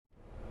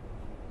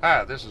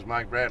Hi, this is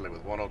Mike Bradley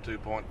with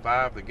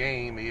 102.5 The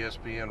Game,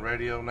 ESPN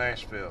Radio,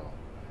 Nashville.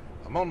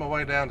 I'm on my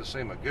way down to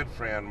see my good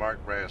friend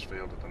Mark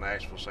Brasfield at the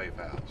Nashville Safe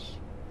House.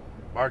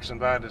 Mark's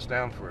invited us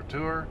down for a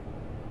tour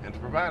and to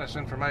provide us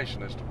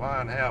information as to why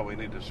and how we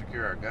need to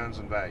secure our guns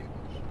and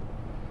valuables.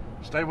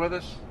 Stay with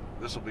us.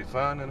 This will be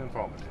fun and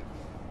informative.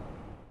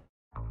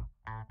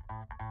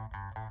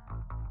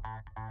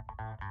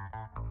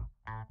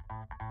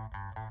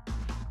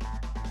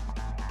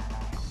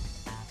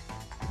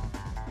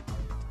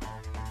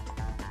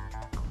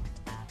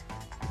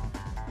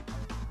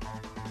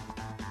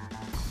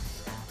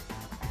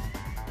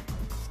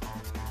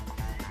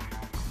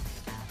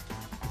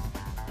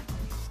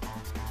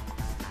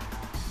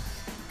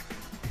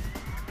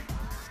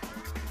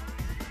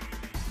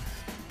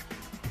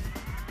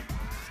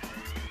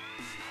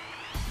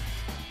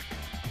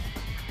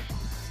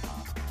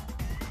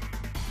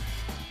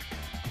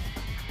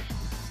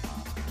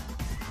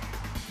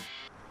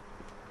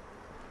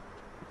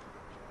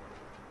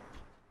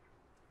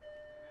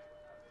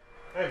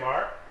 Hey,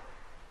 Mark.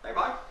 Hey,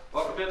 Mike.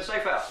 Welcome to the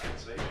Safe House. Good to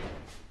see you.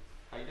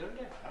 How you doing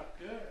today?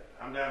 I'm good.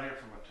 I'm down here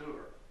from a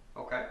tour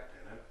Okay.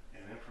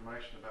 and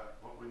information about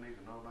what we need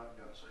to know about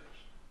gun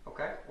safes.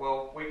 Okay.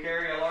 Well, we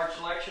carry a large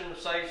selection of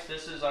safes.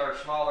 This is our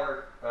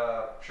smaller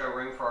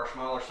showroom for our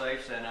smaller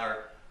safes, and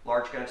our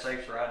large gun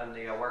safes are out in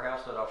the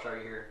warehouse that I'll show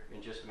you here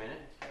in just a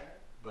minute.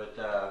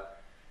 But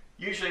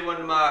usually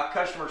when my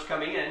customers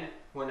come in,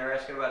 when they're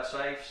asking about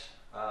safes,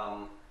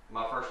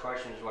 my first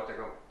question is what they're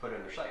going to put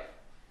in their safe.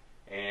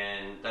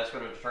 And that's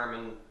going to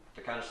determine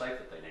the kind of safe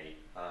that they need.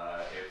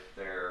 If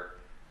they're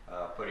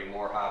putting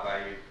more high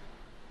value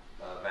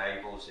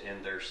valuables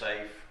in their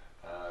safe,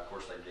 of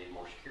course they need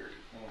more security.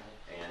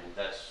 And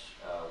that's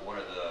one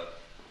of the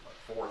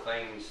four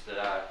things that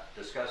I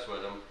discuss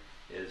with them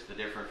is the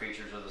different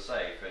features of the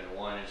safe. And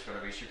one is going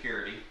to be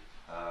security.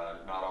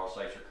 Not all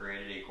safes are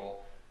created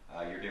equal.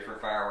 Your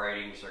different fire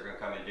ratings are going to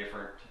come in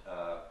different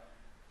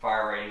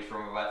fire ratings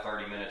from about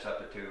 30 minutes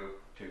up to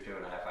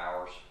 2.5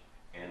 hours.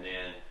 And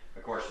then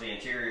of course, the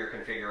interior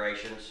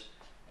configurations,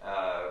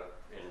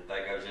 and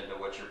that goes into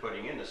what you're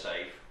putting in the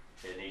safe.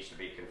 It needs to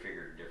be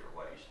configured in different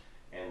ways.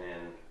 And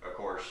then, of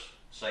course,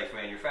 safe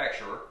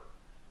manufacturer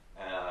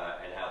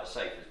and how the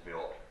safe is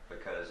built,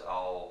 because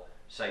all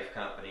safe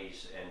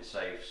companies and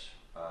safes,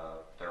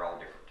 they're all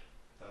different.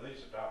 Now, these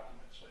are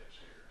document safes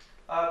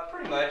here.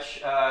 Pretty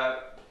much.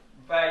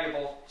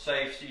 Valuable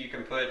safes, you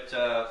can put,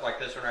 like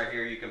this one right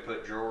here, you can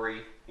put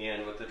jewelry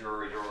in with the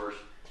jewelry drawers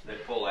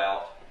that pull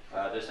out.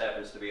 This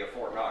happens to be a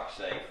Fort Knox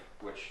safe,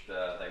 which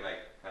they make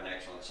an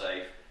excellent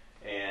safe,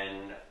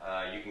 and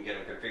you can get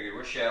them configured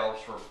with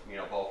shelves for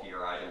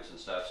bulkier items and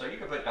stuff. So you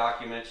can put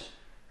documents,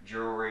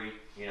 jewelry,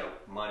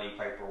 money,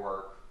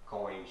 paperwork,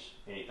 coins,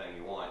 anything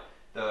you want.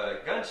 The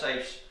gun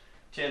safes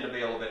tend to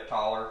be a little bit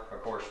taller,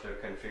 of course, to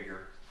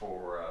configure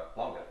for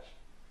long guns.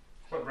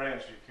 What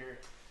brands do you carry?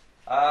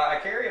 I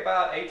carry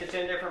about 8 to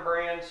 10 different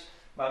brands.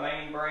 My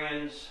main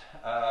brands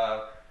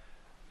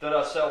that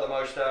I sell the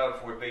most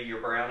of would be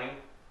your Browning,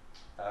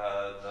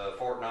 the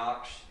Fort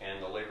Knox,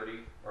 and the Liberty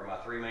are my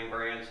three main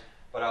brands.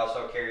 But I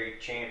also carry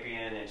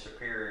Champion and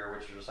Superior,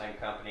 which are the same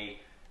company,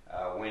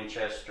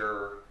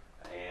 Winchester,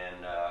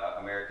 and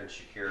American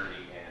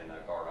Security, and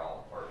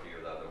Guardall are a few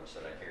of the other ones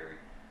that I carry.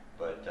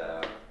 But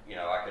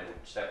I can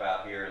step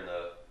out here in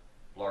the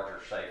larger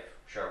safe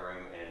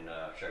showroom and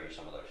show you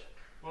some of those.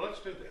 Well, let's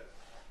do that.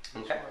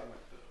 Okay. Let's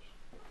make those.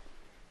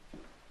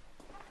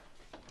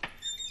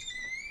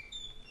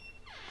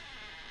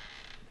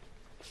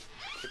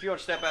 If you want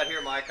to step out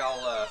here, Mike,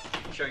 I'll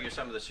show you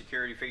some of the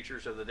security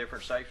features of the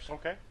different safes.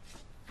 Okay.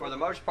 For the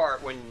most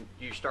part, when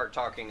you start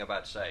talking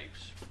about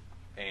safes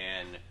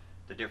and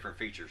the different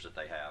features that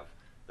they have,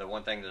 the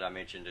one thing that I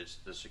mentioned is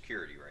the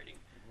security rating.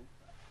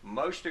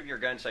 Most of your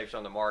gun safes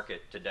on the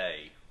market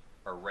today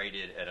are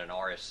rated at an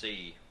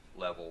RSC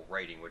level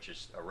rating, which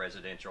is a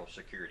residential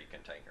security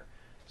container.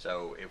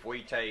 So if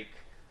we take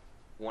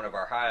one of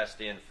our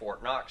highest end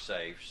Fort Knox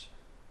safes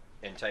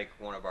and take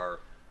one of our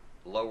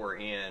lower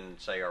end,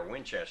 say our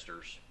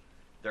Winchesters,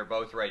 they're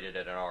both rated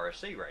at an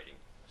RSC rating.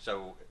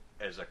 So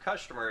as a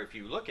customer, if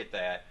you look at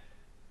that,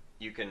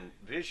 you can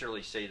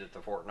visually see that the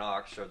Fort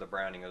Knox or the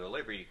Browning or the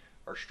Liberty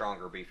are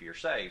stronger, beefier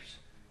safes,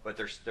 but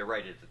they're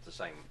rated at the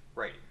same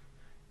rating.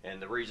 And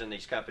the reason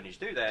these companies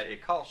do that,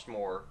 it costs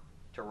more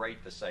to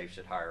rate the safes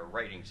at higher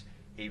ratings.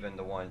 Even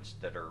the ones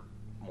that are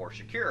more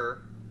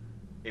secure,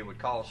 it would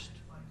cost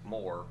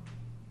more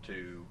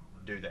to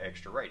do the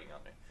extra rating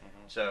on it.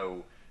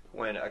 So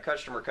when a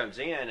customer comes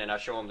in and I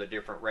show them the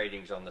different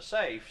ratings on the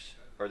safes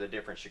or the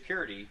different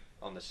security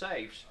on the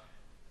safes,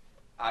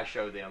 I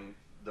show them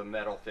the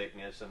metal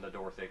thickness and the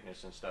door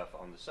thickness and stuff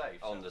on the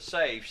safes. On the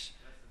safes,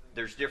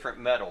 there's different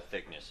metal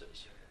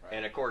thicknesses.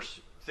 And of course,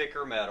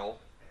 thicker metal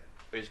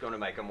is going to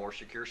make a more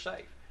secure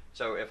safe.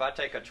 So if I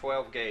take a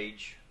 12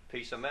 gauge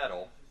piece of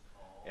metal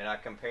and I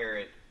compare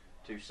it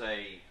to,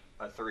 say,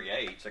 a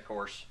 3/8, of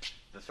course,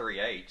 the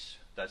 3/8,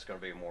 that's going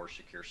to be a more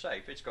secure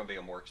safe. It's going to be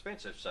a more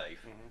expensive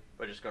safe,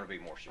 but it's going to be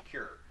more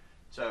secure.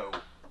 So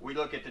we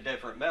look at the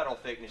different metal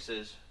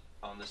thicknesses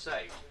on the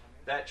safe.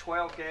 That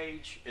 12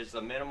 gauge is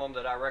the minimum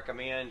that I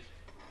recommend,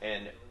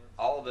 and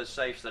all the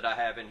safes that I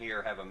have in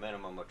here have a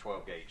minimum of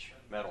 12 gauge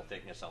metal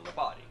thickness on the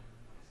body.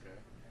 Okay.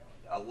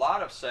 A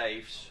lot of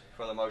safes,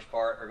 for the most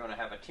part, are going to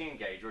have a 10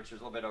 gauge, which is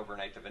a little bit over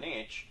 1/8 of an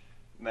inch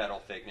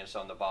metal thickness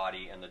on the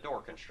body and the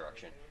door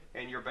construction.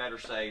 And your better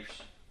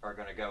safes are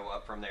going to go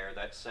up from there.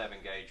 That's 7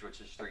 gauge,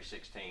 which is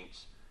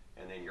 3/16,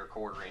 and then your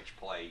 1/4 inch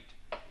plate,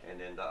 and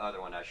then the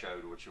other one I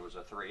showed, which was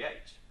a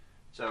 3/8.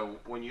 So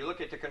when you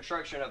look at the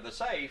construction of the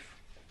safe,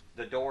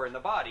 the door and the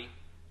body,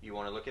 you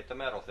want to look at the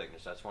metal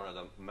thickness. That's one of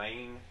the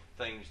main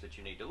things that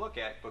you need to look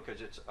at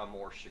because it's a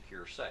more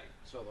secure safe.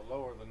 So the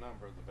lower the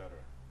number, the better.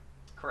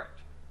 Correct.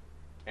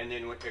 And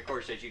then, of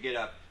course, as you get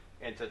up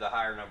into the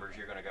higher numbers,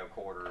 you're going to go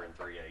 1/4 and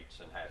 3/8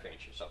 and 1/2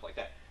 inch and stuff like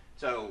that.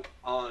 So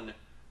on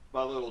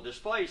my little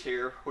displays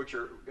here, which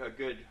are a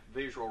good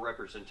visual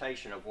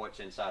representation of what's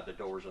inside the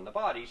doors and the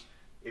bodies,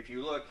 if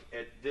you look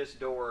at this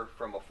door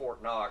from a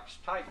Fort Knox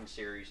Titan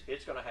series,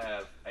 it's going to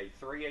have a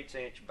 3/8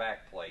 inch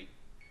back plate,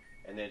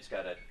 and then it's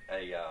got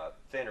a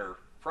thinner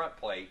front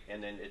plate,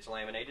 and then it's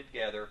laminated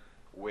together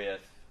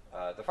with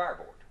the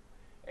fireboard.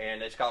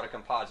 And it's called a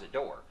composite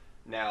door.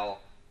 Now,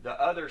 the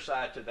other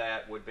side to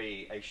that would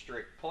be a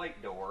strict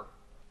plate door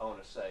on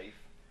a safe,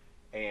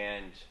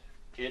 and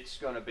it's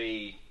going to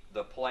be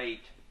the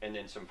plate and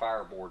then some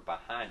fireboard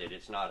behind it.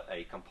 It's not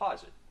a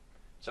composite.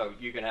 So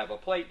you can have a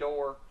plate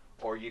door,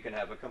 or you can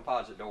have a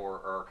composite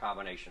door, or a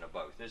combination of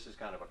both. This is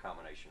kind of a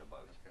combination of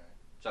both. Okay.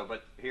 So,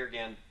 but here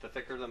again, the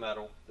thicker the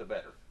metal, the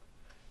better.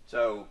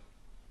 So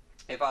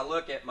if I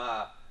look at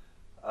my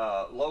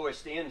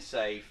lowest end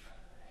safe,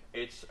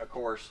 it's of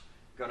course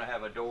going to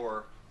have a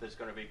door that's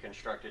going to be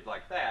constructed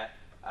like that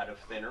out of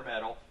thinner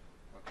metal.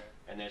 Okay.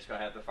 And then it's going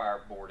to have the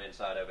fireboard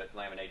inside of it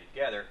laminated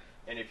together.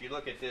 And if you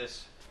look at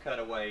this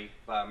cutaway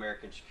by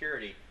American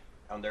Security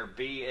on their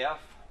BF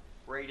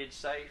rated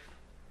safe,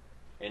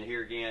 and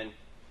here again,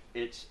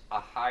 it's a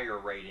higher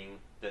rating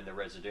than the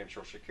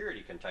residential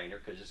security container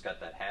because it's got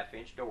that 1/2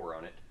 inch door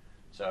on it.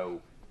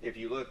 So if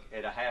you look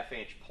at a 1/2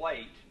 inch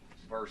plate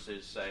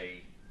versus,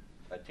 say,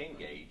 a 10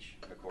 gauge,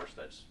 of course,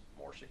 that's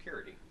more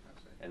security.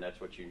 And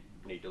that's what you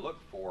need to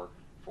look for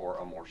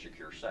a more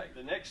secure safe.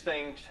 The next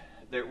thing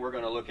that we're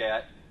going to look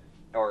at,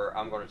 or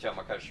I'm going to tell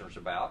my customers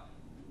about,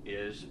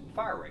 is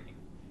fire rating.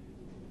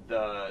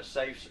 The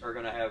safes are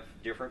going to have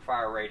different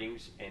fire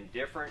ratings, and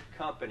different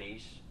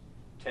companies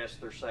test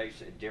their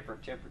safes at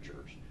different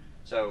temperatures.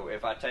 So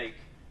if I take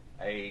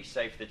a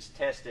safe that's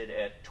tested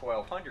at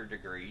 1200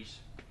 degrees,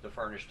 the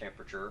furnace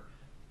temperature,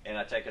 and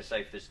I take a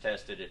safe that's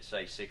tested at,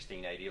 say,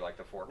 1680 like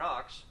the Fort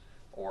Knox,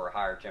 or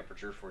higher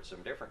temperatures for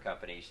some different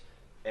companies,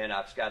 and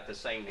I've got the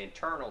same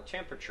internal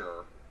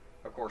temperature,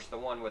 of course the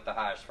one with the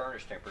highest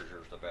furnace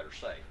temperature is the better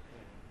safe.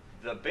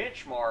 The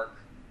benchmark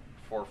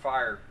for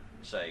fire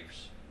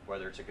safes,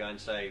 whether it's a gun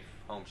safe,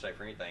 home safe,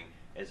 or anything,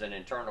 is an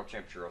internal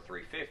temperature of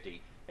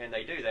 350, and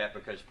they do that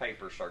because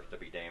paper starts to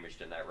be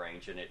damaged in that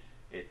range, and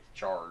it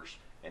chars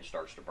and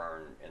starts to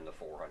burn in the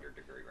 400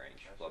 degree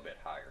range, a little bit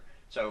higher.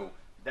 So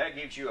that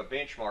gives you a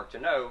benchmark to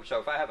know. So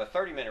if I have a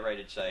 30-minute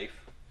rated safe,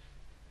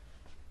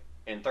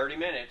 in 30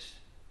 minutes,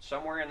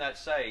 somewhere in that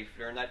safe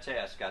during that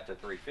test got to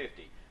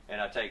 350.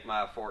 And I take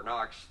my Fort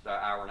Knox, the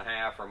 1.5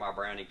 hours, or my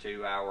Browning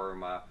 2 hour, or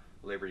my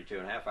Liberty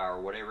 2.5 hour,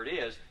 whatever it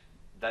is,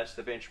 that's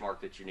the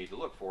benchmark that you need to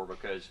look for,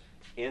 because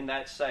in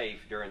that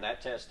safe during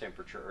that test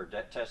temperature, or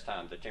that test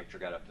time, the temperature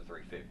got up to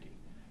 350.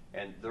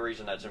 And the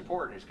reason that's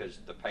important is because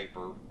the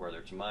paper, whether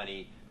it's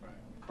money,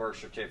 birth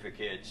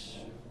certificates,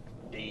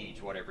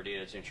 deeds, whatever it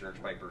is, insurance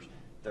papers,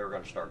 they're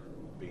going to start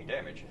being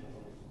damaged.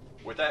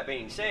 With that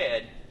being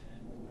said,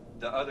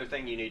 the other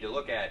thing you need to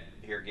look at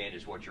here again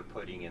is what you're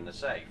putting in the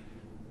safe.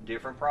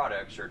 Different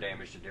products are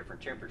damaged at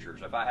different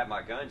temperatures. If I have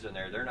my guns in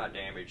there, they're not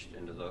damaged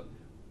into the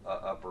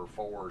upper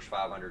 400s,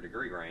 500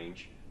 degree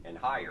range and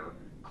higher.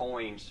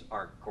 Coins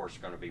aren't, of course,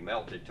 going to be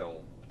melted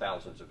till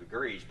thousands of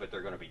degrees, but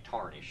they're going to be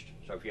tarnished.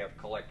 So if you have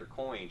collector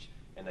coins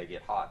and they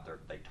get hot,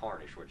 they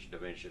tarnish, which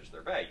diminishes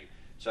their value.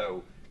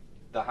 So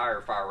the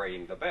higher fire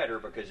rating, the better,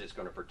 because it's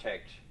going to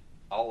protect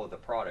all of the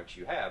products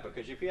you have.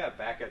 Because if you have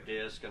backup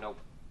discs and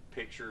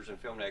pictures and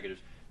film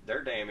negatives,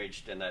 they're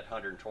damaged in that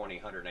 120,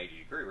 180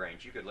 degree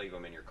range. You could leave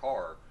them in your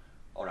car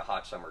on a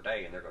hot summer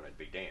day and they're going to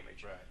be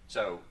damaged. Right.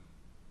 So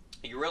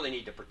you really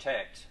need to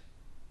protect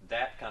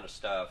that kind of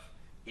stuff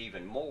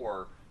even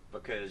more,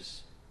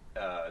 because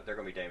they're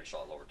going to be damaged at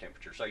a lower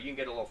temperature. So you can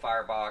get a little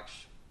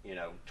firebox,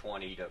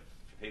 $20 to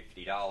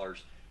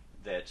 $50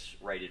 that's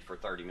rated for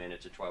 30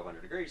 minutes at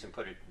 1200 degrees, and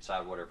put it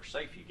inside whatever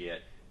safe you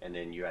get, and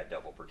then you add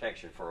double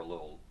protection for a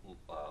little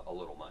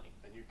money.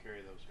 And you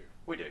carry those here?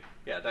 We do.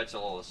 Yeah, that's a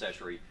little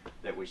accessory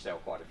that we sell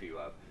quite a few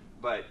of.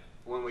 But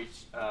when we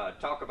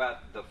talk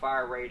about the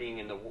fire rating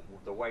and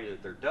the way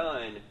that they're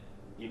done,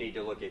 you need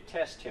to look at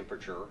test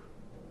temperature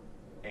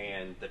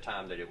and the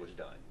time that it was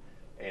done.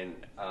 And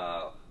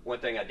one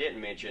thing I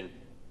didn't mention,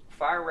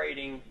 fire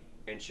rating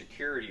and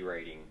security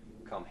rating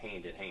come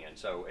hand in hand.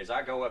 So as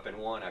I go up in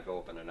one, I go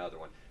up in another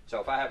one. So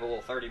if I have a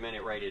little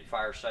 30-minute rated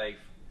fire safe,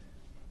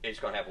 it's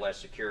going to have less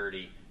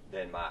security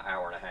than my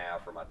hour and a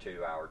half or my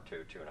 2 hour,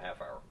 2.5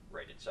 hour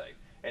rated safe.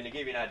 And to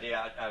give you an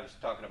idea, I was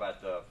talking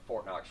about the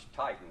Fort Knox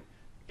Titan.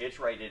 It's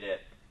rated at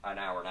an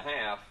hour and a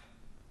half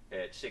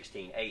at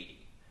 1680.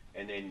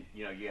 And then,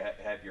 you know, you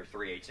have your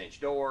 3/8 inch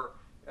door,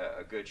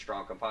 a good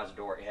strong composite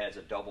door. It has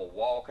a double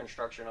wall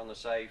construction on the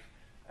safe,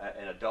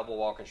 and a double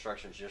wall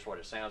construction is just what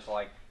it sounds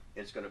like.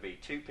 It's going to be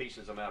 2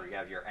 pieces of metal. You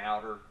have your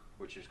outer,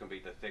 which is going to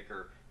be the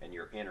thicker, and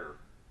your inner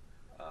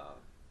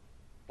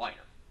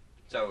liner.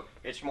 So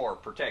it's more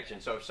protection.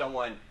 So if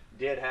someone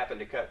did happen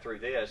to cut through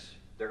this,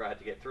 they're going to have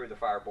to get through the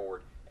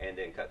fireboard and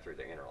then cut through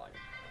the inner liner.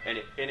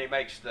 And it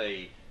makes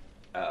the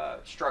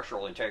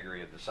structural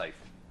integrity of the safe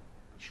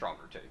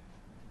stronger too.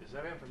 Is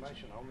that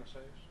information on the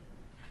safes?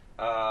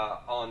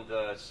 On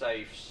the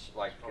safes,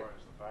 like as far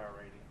as the fire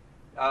rating?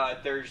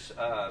 there's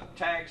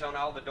tags on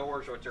all the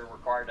doors, which they're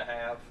required to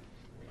have.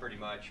 Pretty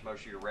much,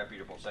 most of your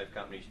reputable safe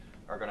companies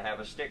are going to have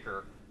a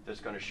sticker that's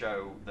going to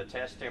show the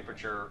test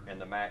temperature and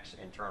the max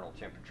internal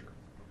temperature.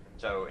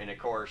 So, and of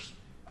course,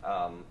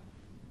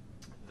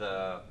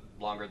 the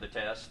longer the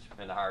test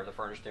and the higher the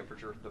furnace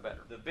temperature, the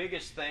better. The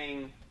biggest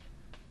thing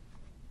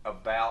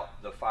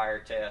about the fire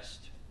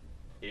test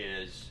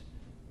is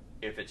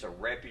if it's a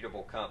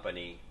reputable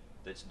company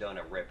that's done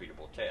a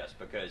reputable test.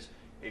 Because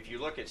if you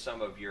look at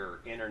some of your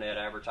internet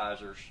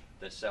advertisers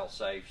that sell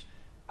safes,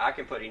 I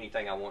can put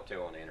anything I want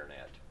to on the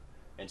internet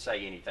and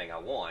say anything I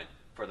want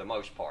for the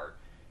most part.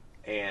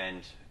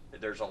 And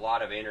there's a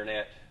lot of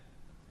internet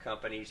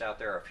companies out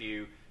there, a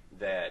few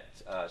that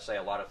say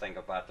a lot of things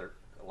about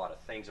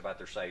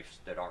their safes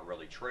that aren't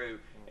really true,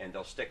 and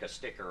they'll stick a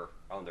sticker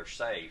on their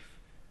safe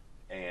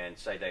and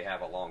say they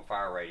have a long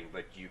fire rating,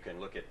 but you can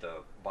look at the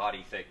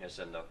body thickness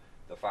and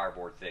the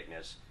fireboard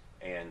thickness,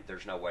 and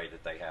there's no way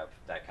that they have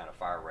that kind of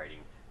fire rating.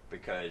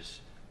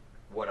 Because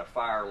what a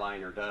fire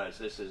liner does,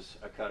 this is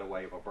a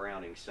cutaway of a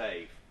Browning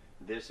safe.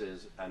 This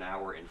is an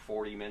hour and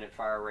 40-minute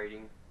fire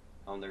rating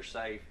on their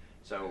safe.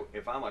 So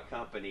if I'm a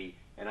company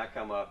and I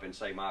come up and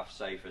say my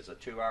safe is a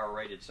 2-hour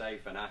rated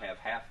safe and I have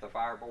half the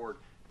fireboard,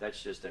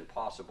 that's just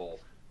impossible,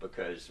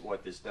 because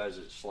what this does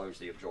is it slows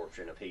the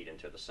absorption of heat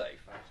into the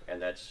safe.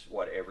 And that's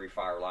what every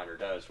fire liner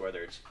does,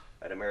 whether it's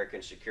an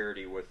American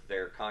Security with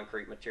their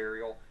concrete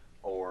material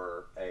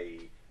or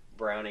a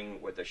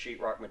Browning with a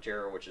sheetrock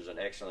material, which is an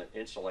excellent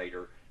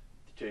insulator,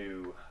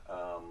 to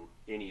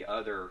any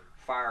other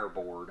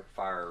fireboard,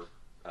 fire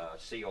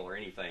seal or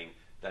anything.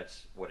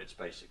 That's what its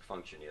basic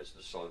function is,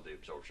 to slow the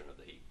absorption of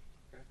the heat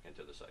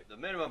into the safe. The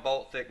minimum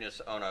bolt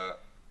thickness on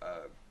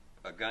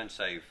a gun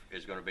safe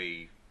is going to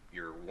be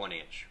your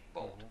 1-inch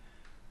bolt.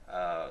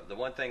 The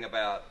one thing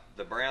about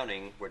the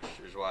Browning, which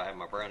is why I have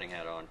my Browning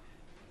hat on,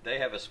 they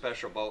have a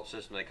special bolt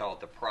system. They call it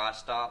the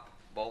Pry-Stop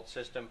bolt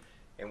system.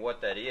 And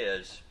what that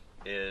is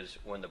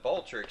when the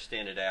bolts are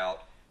extended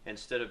out,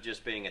 instead of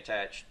just being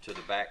attached to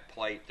the back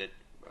plate that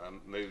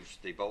moves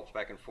the bolts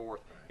back and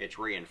forth, it's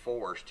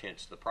reinforced,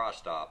 hence the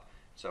Pry-Stop.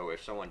 So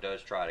if someone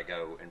does try to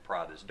go and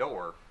pry this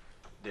door,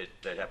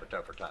 they'd have a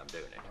tougher time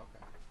doing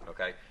it.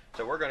 Okay?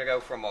 So we're going to go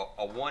from a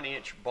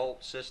 1-inch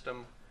bolt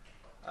system.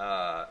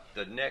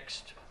 The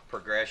next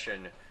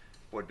progression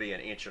would be 1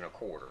 1/4 inch,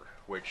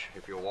 which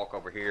if you'll walk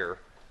over here,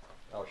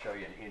 I'll show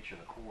you 1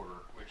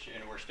 1/4 inch,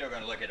 and we're still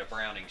going to look at a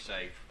Browning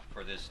safe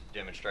for this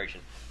demonstration.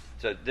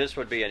 So this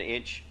would be 1 1/4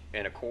 inch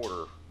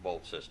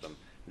bolt system.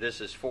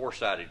 This is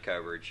 4-sided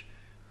coverage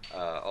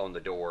on the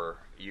door.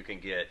 You can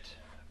get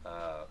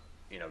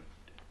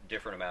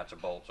different amounts of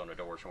bolts on the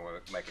door, so we'll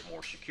make it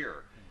more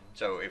secure.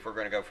 So if we're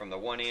going to go from the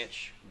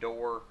 1-inch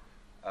door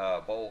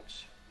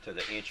bolts to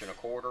the 1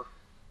 1/4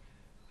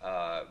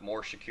 inch,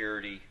 more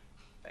security,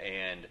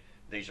 and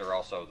these are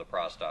also the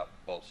Pry-Stop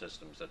bolt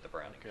systems that the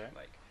Brownings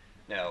make.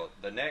 Now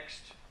the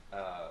next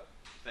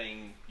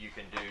thing you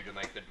can do to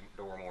make the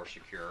door more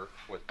secure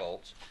with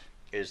bolts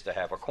is to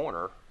have a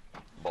corner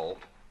bolt.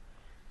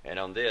 And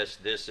on this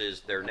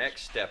is their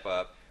next step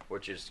up,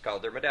 which is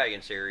called their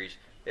Medallion series.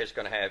 It's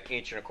going to have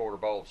 1 1/4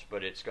 inch bolts,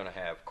 but it's going to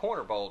have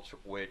corner bolts,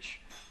 which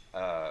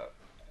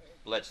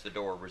lets the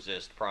door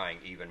resist prying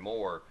even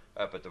more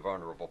up at the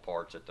vulnerable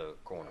parts at the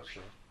corners.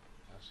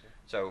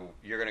 So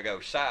you're going to go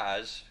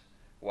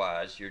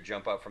size-wise, you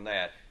jump up from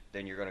that,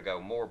 then you're going to go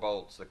more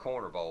bolts, the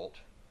corner bolt,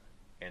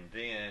 and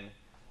then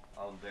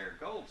on their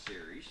Gold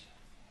series,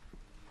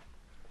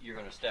 you're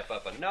going to step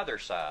up another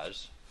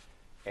size,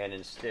 and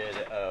instead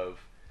of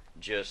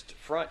just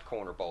front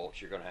corner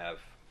bolts, you're going to have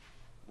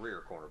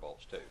rear corner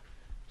bolts too.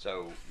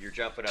 So you're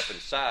jumping up in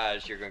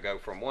size. You're going to go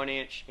from 1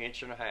 inch, 1.5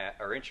 inch, or 1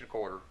 1/4 inch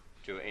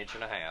to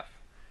 1.5 inch,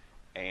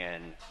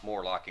 and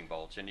more locking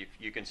bolts. And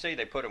you can see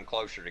they put them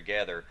closer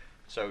together.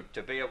 So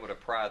to be able to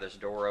pry this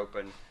door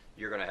open,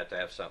 you're going to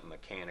have something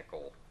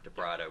mechanical to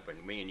pry it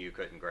open. Me and you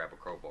couldn't grab a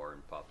crowbar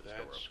and pop this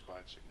door open. That's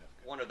quite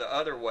significant. One of the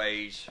other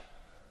ways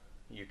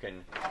you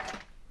can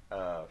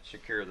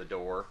secure the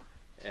door,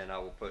 and I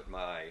will put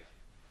my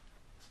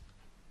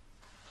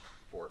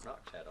Fort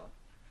Knox hat on.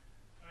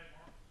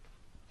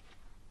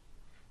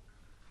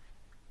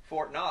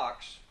 Fort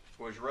Knox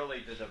was really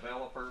the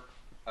developer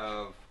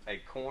of a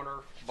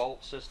corner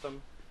bolt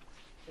system,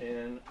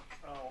 and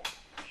I'll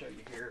show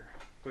you here.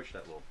 Push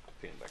that little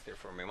pin back there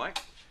for me, Mike.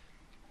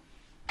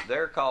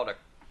 They're called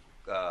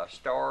a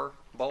star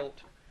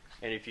bolt,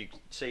 and if you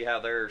see how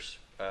theirs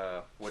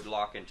would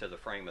lock into the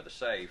frame of the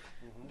safe,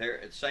 they're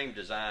the same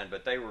design,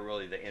 but they were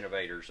really the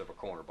innovators of a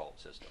corner bolt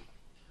system.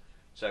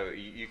 So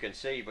you can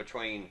see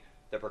between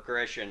the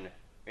progression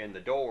in the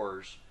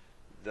doors,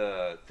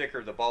 the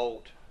thicker the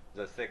bolt,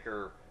 the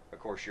thicker, of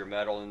course, your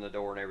metal in the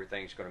door and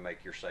everything is going to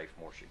make your safe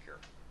more secure.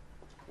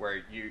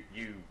 Where you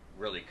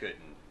really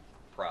couldn't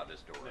pry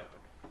this door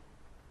open.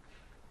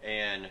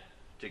 And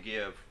to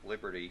give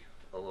Liberty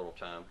a little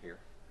time here,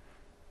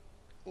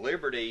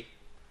 Liberty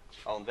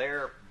on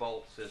their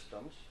bolt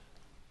systems,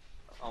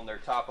 on their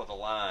top of the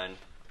line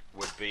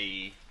would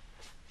be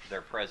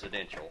their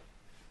presidential,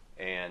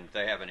 and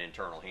they have an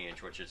internal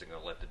hinge which isn't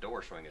going to let the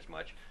door swing as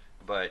much.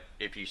 But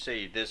if you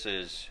see, this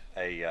is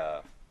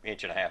a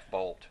 1.5-inch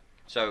bolt,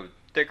 so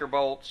thicker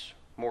bolts,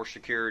 more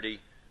security,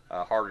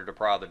 harder to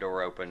pry the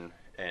door open.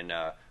 And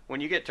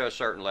when you get to a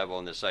certain level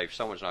in the safe,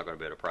 someone's not going to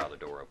be able to pry the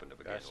door open to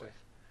begin with,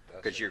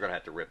 because you're going to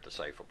have to rip the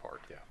safe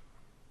apart. Yeah.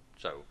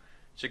 So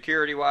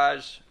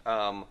security-wise,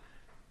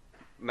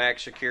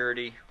 max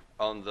security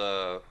on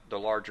the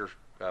larger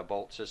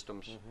bolt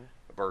systems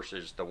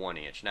versus the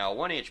 1-inch. Now, a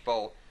 1-inch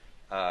bolt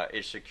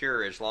is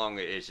secure as long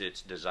as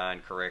it's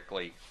designed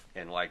correctly,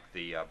 and like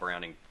the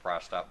Browning pry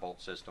stop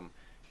bolt system,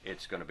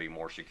 it's going to be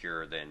more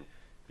secure than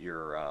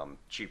your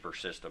cheaper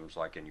systems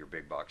like in your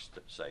big box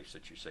safes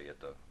that you see at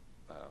the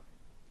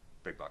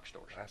big box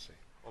stores. I see.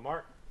 Well,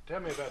 Mark, tell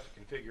me about the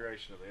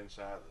configuration of the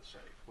inside of the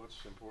safe.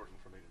 What's important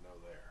for me to know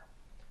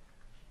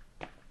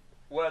there?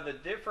 Well, the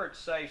different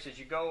safes, as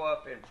you go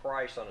up in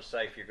price on a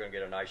safe, you're going to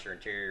get a nicer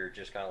interior,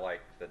 just kind of like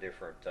the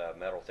different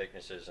metal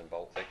thicknesses and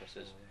bolt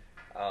thicknesses.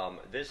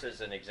 This is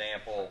an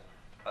example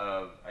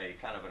of a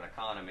kind of an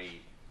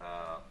economy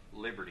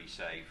Liberty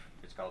safe.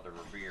 It's called the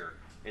Revere.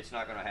 It's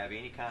not going to have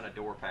any kind of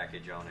door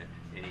package on it,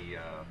 any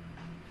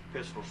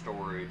pistol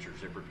storage or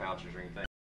zipper pouches or anything.